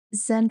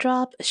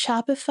Zendrop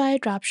Shopify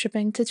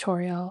Dropshipping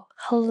tutorial.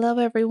 Hello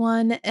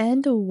everyone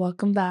and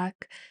welcome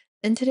back.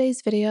 In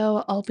today's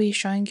video, I'll be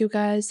showing you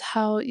guys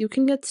how you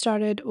can get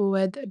started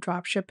with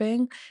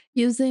dropshipping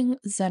using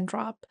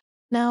Zendrop.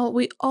 Now,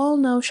 we all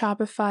know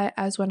Shopify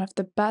as one of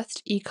the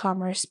best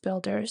e-commerce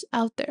builders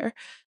out there.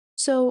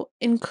 So,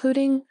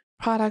 including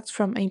products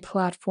from a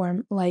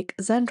platform like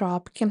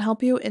Zendrop can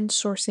help you in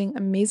sourcing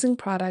amazing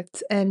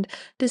products and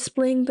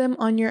displaying them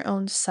on your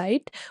own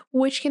site,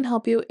 which can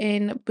help you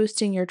in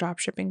boosting your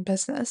dropshipping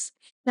business.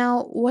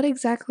 Now, what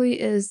exactly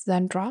is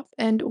Zendrop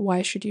and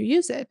why should you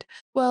use it?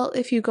 Well,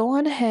 if you go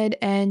on ahead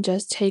and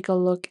just take a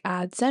look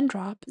at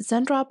Zendrop,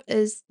 Zendrop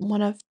is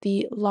one of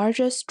the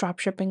largest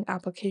dropshipping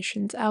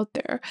applications out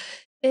there.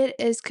 It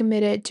is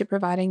committed to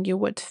providing you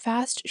with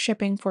fast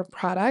shipping for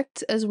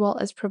products as well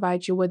as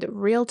provide you with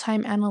real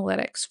time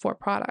analytics for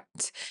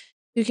products.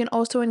 You can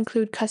also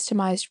include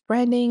customized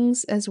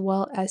brandings as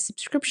well as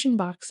subscription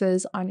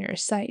boxes on your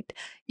site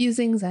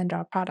using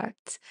Zendrop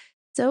products.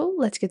 So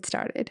let's get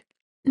started.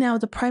 Now,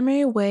 the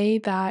primary way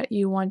that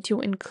you want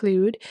to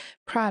include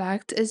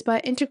product is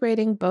by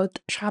integrating both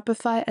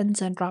Shopify and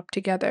Zendrop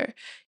together.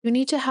 You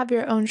need to have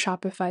your own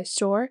Shopify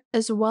store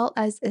as well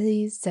as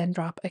a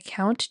Zendrop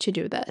account to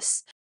do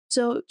this.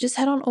 So just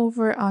head on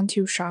over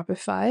onto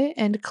Shopify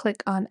and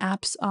click on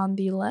Apps on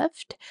the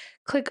left,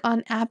 click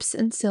on Apps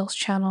and Sales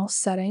Channel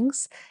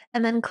Settings,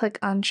 and then click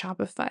on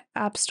Shopify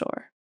App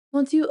Store.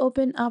 Once you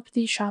open up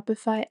the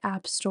Shopify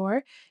App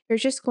Store, you're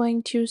just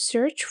going to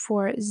search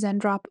for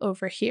Zendrop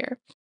over here.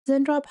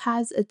 Zendrop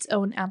has its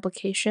own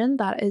application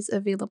that is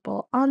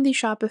available on the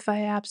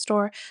Shopify App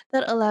Store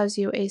that allows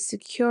you a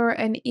secure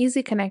and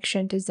easy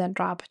connection to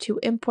Zendrop to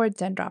import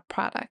Zendrop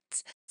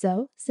products.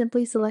 So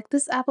simply select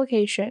this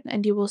application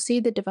and you will see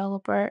the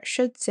developer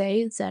should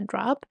say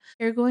Zendrop.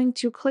 You're going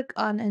to click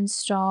on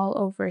install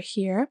over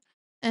here.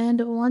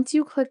 And once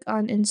you click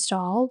on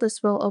install,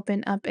 this will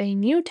open up a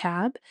new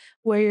tab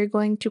where you're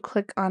going to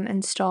click on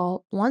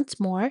install once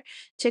more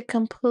to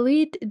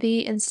complete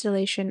the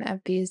installation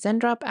of the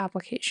Zendrop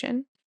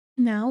application.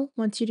 Now,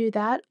 once you do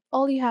that,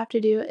 all you have to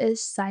do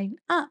is sign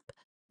up.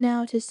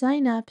 Now, to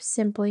sign up,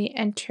 simply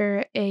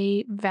enter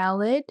a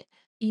valid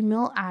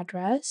email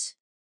address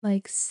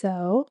like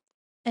so.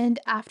 And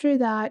after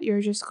that,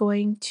 you're just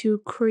going to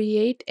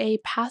create a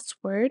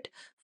password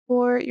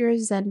for your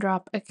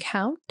Zendrop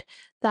account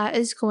that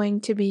is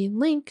going to be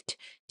linked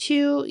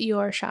to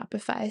your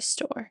Shopify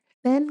store.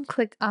 Then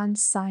click on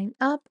sign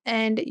up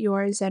and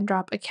your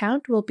Zendrop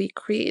account will be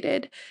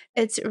created.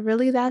 It's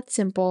really that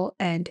simple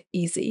and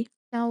easy.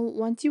 Now,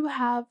 once you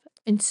have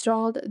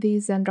installed the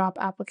Zendrop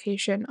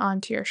application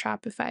onto your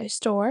Shopify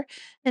store,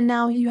 and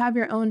now you have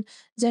your own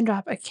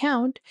Zendrop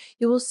account,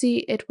 you will see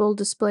it will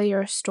display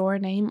your store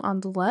name on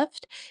the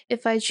left.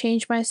 If I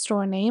change my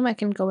store name, I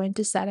can go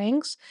into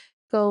settings,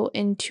 go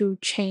into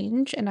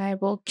change, and I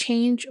will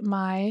change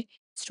my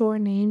store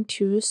name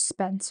to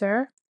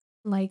Spencer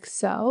like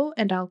so,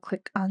 and I'll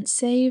click on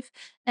save.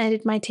 And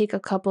it might take a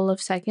couple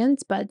of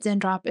seconds, but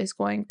Zendrop is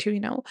going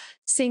to,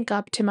 sync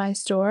up to my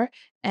store,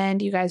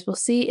 and you guys will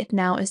see it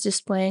now is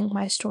displaying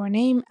my store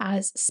name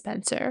as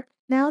Spencer.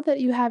 Now that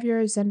you have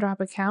your Zendrop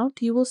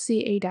account, you will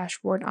see a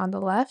dashboard on the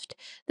left.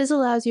 This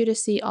allows you to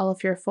see all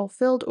of your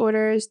fulfilled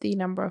orders, the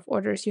number of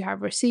orders you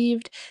have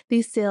received,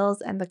 the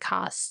sales, and the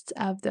costs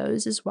of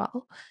those as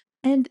well.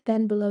 And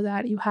then below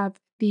that, you have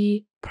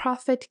the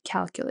profit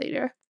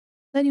calculator.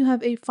 Then you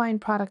have a find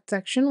product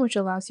section, which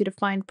allows you to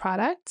find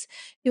products.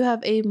 You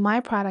have a my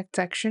product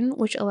section,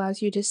 which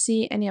allows you to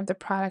see any of the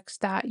products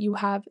that you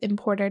have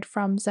imported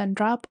from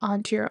Zendrop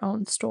onto your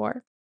own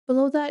store.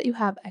 Below that, you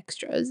have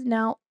extras.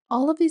 Now,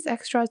 all of these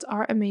extras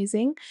are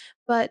amazing,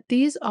 but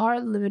these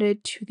are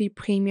limited to the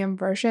premium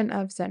version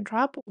of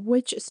Zendrop,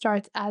 which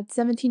starts at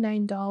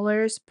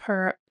 $79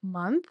 per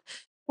month,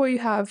 where you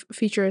have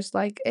features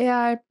like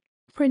AI,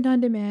 print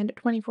on demand,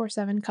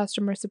 24/7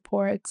 customer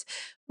supports,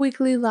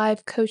 weekly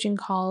live coaching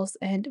calls,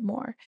 and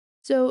more.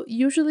 So,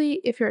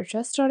 usually, if you're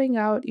just starting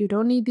out, you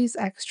don't need these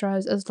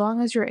extras. As long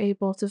as you're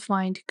able to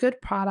find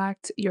good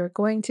product, you're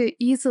going to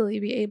easily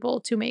be able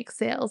to make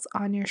sales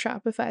on your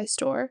Shopify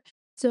store.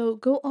 So,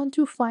 go on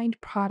to find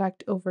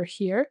product over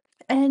here.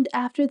 And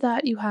after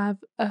that, you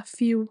have a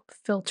few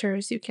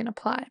filters you can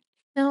apply.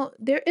 Now,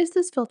 there is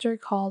this filter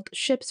called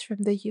ships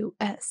from the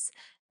US.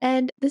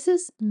 And this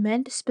is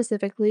meant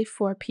specifically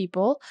for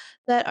people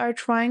that are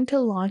trying to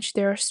launch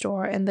their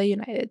store in the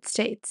United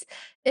States.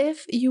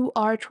 If you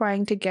are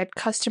trying to get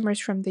customers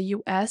from the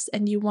US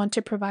and you want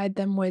to provide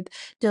them with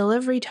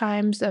delivery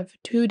times of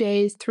 2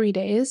 days, 3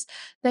 days,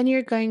 then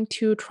you're going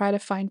to try to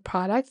find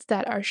products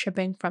that are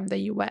shipping from the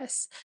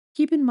US.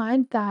 Keep in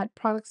mind that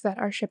products that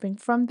are shipping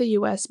from the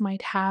US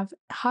might have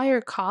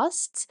higher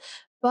costs,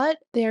 but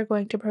they are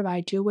going to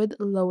provide you with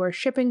lower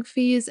shipping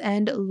fees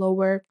and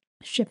lower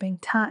shipping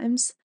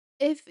times.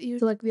 If you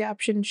select the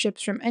option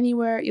ships from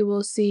anywhere, you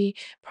will see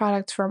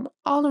products from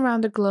all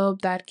around the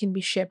globe that can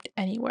be shipped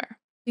anywhere.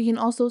 You can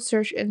also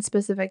search in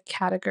specific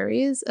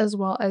categories as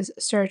well as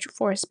search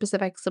for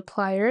specific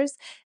suppliers.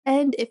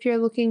 And if you're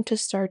looking to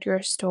start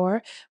your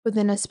store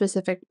within a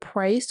specific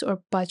price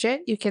or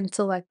budget, you can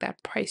select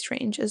that price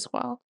range as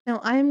well. Now,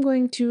 I'm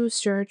going to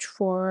search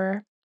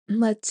for,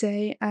 let's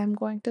say, I'm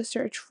going to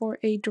search for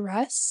a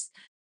dress,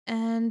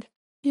 and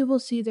you will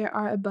see there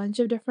are a bunch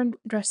of different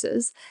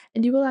dresses,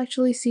 and you will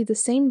actually see the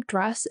same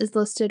dress is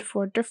listed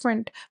for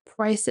different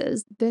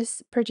prices.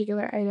 This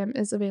particular item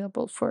is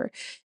available for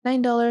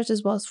 $9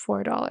 as well as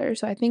 $4.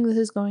 So I think this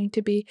is going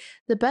to be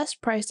the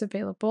best price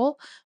available.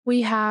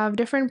 We have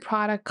different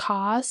product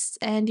costs,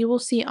 and you will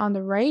see on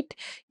the right,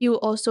 you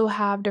also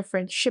have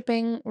different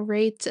shipping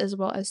rates as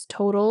well as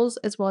totals,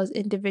 as well as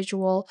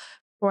individual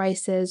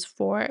prices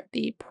for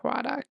the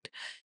product.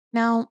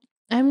 Now,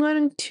 I'm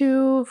going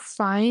to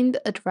find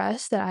a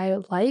dress that I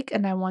like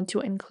and I want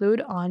to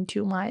include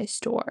onto my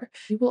store.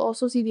 You will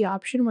also see the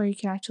option where you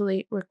can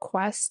actually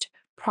request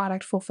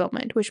product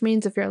fulfillment, which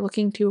means if you're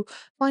looking to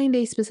find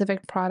a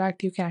specific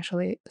product, you can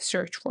actually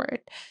search for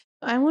it.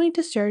 I'm going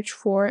to search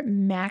for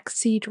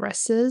maxi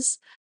dresses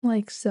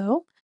like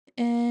so.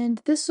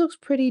 And this looks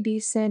pretty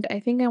decent. I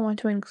think I want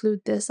to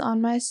include this on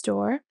my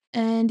store.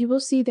 And you will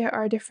see there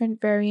are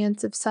different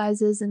variants of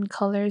sizes and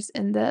colors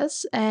in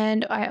this.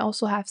 And I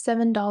also have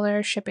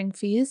 $7 shipping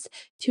fees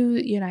to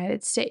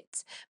United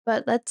States.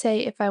 But let's say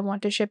if I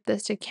want to ship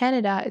this to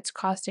Canada, it's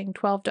costing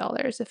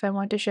 $12. If I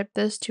want to ship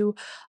this to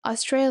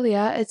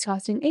Australia, it's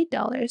costing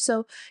 $8.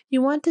 So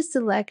you want to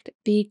select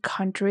the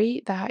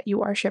country that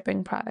you are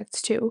shipping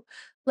products to.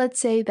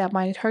 Let's say that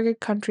my target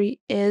country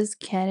is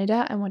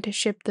Canada. I want to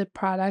ship the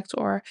product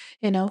or,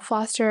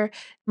 foster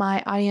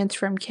my audience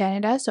from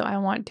Canada. So I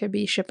want to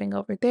be shipping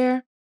over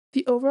there.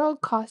 The overall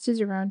cost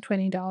is around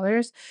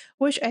 $20,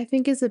 which I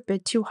think is a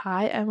bit too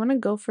high. I want to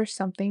go for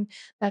something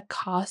that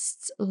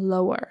costs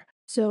lower.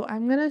 So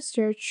I'm going to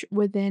search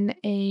within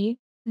a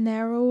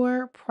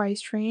narrower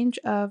price range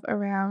of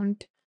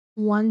around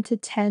 $1 to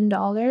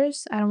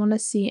 $10. I don't want to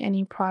see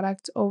any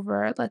products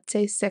over, let's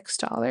say,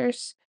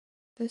 $6.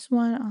 This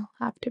one, I'll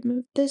have to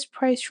move this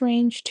price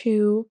range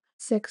to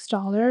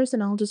 $6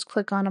 and I'll just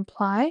click on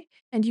apply.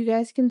 And you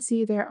guys can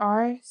see there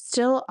are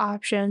still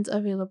options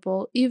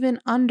available even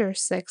under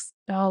 $6.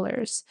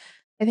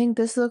 I think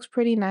this looks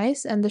pretty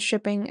nice and the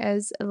shipping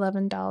is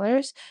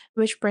 $11,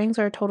 which brings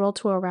our total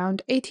to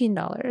around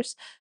 $18.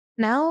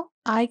 Now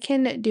I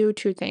can do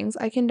two things.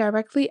 I can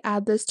directly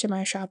add this to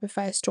my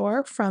Shopify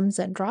store from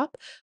Zendrop,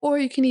 or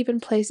you can even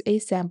place a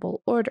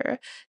sample order.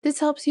 This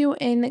helps you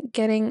in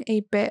getting a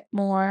bit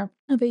more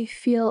of a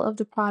feel of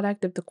the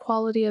product, of the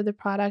quality of the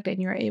product,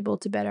 and you're able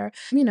to better,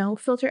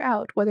 filter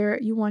out whether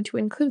you want to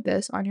include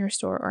this on your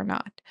store or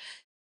not.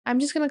 I'm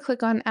just going to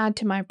click on add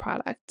to my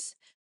products.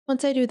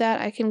 Once I do that,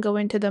 I can go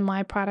into the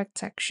my product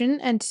section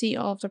and see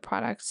all of the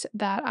products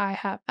that I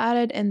have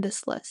added in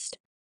this list.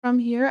 From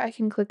here, I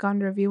can click on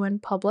review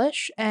and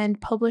publish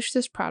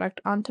this product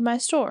onto my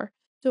store.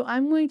 So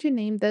I'm going to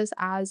name this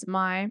as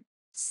my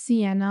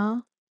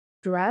Sienna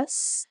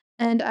dress,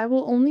 and I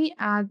will only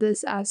add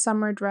this as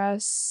summer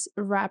dress,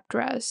 wrap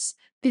dress.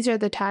 These are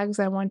the tags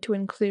I want to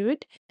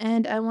include,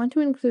 and I want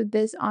to include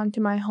this onto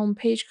my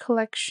homepage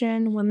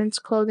collection, women's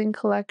clothing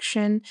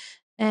collection,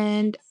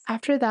 and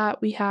after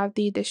that, we have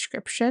the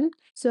description.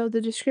 So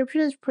the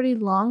description is pretty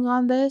long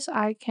on this.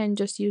 I can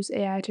just use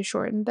AI to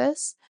shorten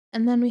this.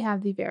 And then we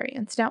have the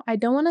variants. Now, I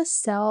don't want to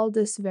sell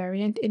this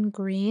variant in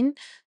green,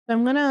 so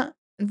I'm going to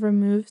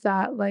remove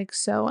that like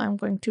so. I'm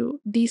going to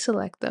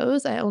deselect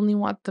those. I only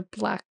want the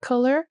black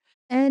color.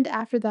 And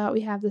after that,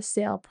 we have the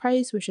sale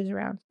price, which is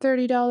around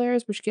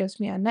 $30, which gives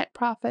me a net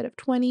profit of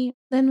 20.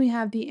 Then we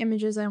have the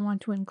images I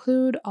want to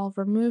include. I'll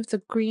remove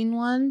the green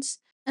ones,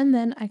 and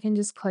then I can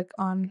just click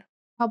on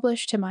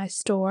publish to my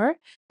store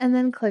and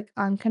then click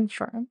on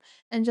confirm.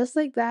 And just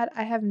like that,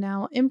 I have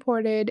now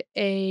imported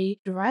a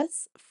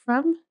dress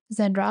from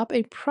Zendrop,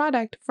 a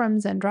product from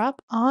Zendrop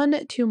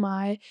onto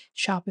my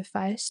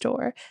Shopify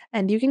store.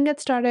 And you can get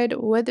started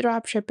with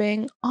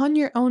dropshipping on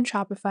your own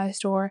Shopify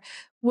store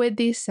with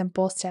these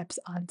simple steps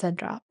on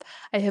Zendrop.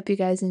 I hope you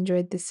guys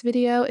enjoyed this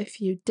video. If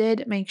you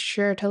did, make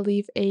sure to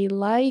leave a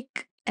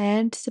like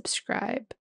and subscribe.